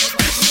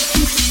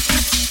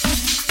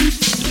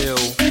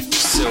Phil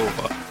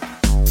Silver.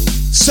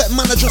 Set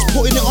man, I just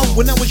putting it on.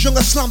 When I was young,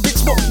 I slam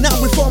bits, but now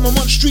reform, I'm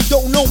on street,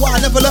 don't know why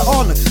I never let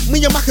on. Me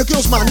and Macca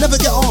girls, man,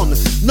 never get on.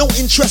 No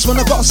interest when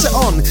I got set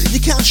on. You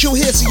can't chill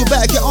here, so you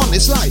better get on.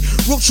 It's like,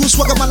 rope through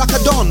swagger, man, like a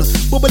don.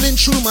 Bubbling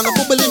true, man, I'm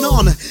bubbling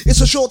on.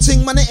 It's a short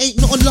thing, man, it ain't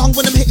nothing long.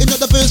 When I'm hitting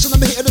the verse and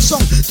I'm hitting the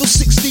song. Those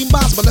 16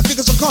 bars, man, the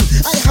figures are con.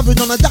 I ain't having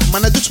none of that,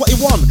 man, I do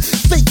 21.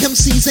 Fake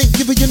MCs ain't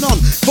giving you none.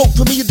 Vote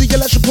for me, you do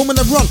your election, pull me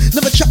and run.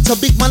 Never chat to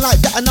big man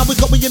like that, and now we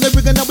got me in the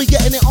rig and now we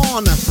getting it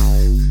on.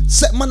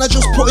 Set man, I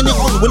just putting it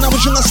on. When I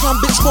was young, I slam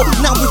bits, but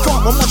now we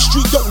farm. I'm on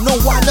street, don't know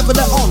why I never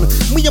let on.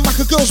 Me and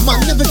Macca girls, man,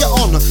 never get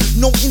on.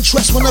 No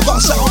interest when I got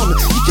set on.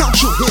 You can't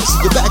shoot here,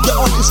 so you better get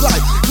on. It's like,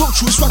 rope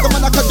true, swagger,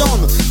 man, like a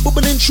don.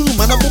 Bubbling true,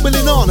 man, I'm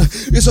bubbling on.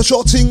 It's a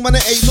short thing, man,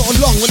 it ain't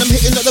nothing long. When I'm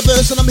hitting at the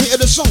verse and I'm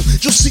hitting the song.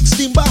 Just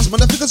 16 bars, man,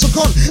 the figures are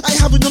con. I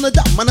ain't having none of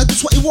that, man, I do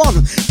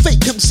 21.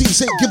 Fake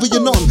MCs ain't giving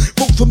you none.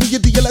 Vote for me,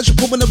 you do your legend,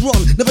 pull me and run.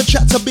 Never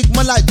chat to big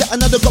man like that, and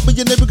now they got me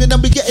in the ring and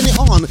I'm getting it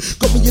on.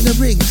 Got me in the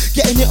ring,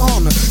 getting it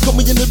on. Got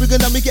me in the ring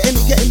and I'm getting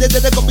it, they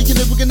got me in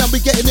the ring and I'm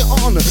getting it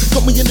on.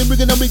 Got me in the ring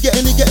and I'm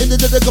getting it,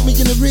 they got me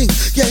in the ring,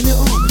 getting it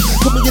on.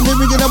 Got me in the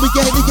ring and I'm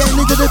getting it,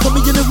 they got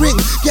me in the ring,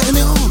 getting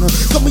it on.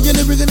 Got me in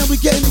the ring and I'm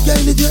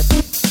getting it.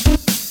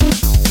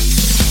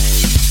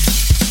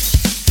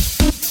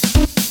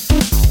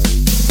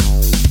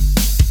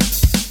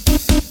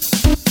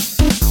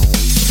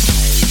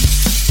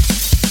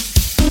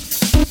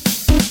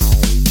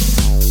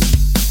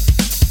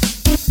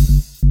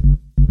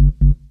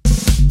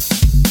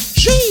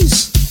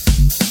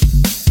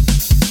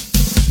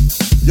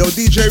 Yo,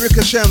 DJ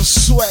Ricochet, I'm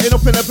sweating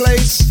up in the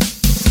place.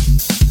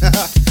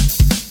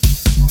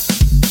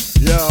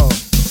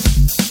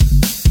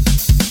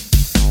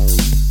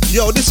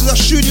 Yo, this is a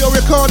studio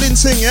recording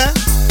thing, yeah?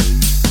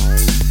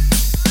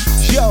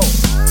 Yo.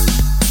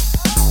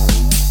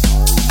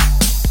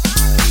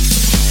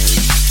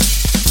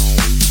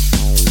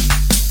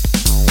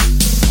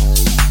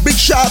 Big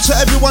shout out to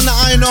everyone that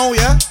I know,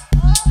 yeah?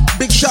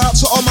 Big shout out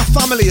to all my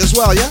family as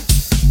well, yeah?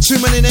 Too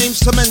many names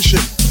to mention.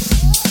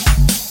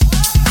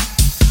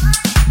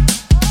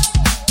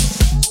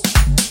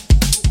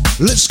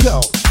 Let's go.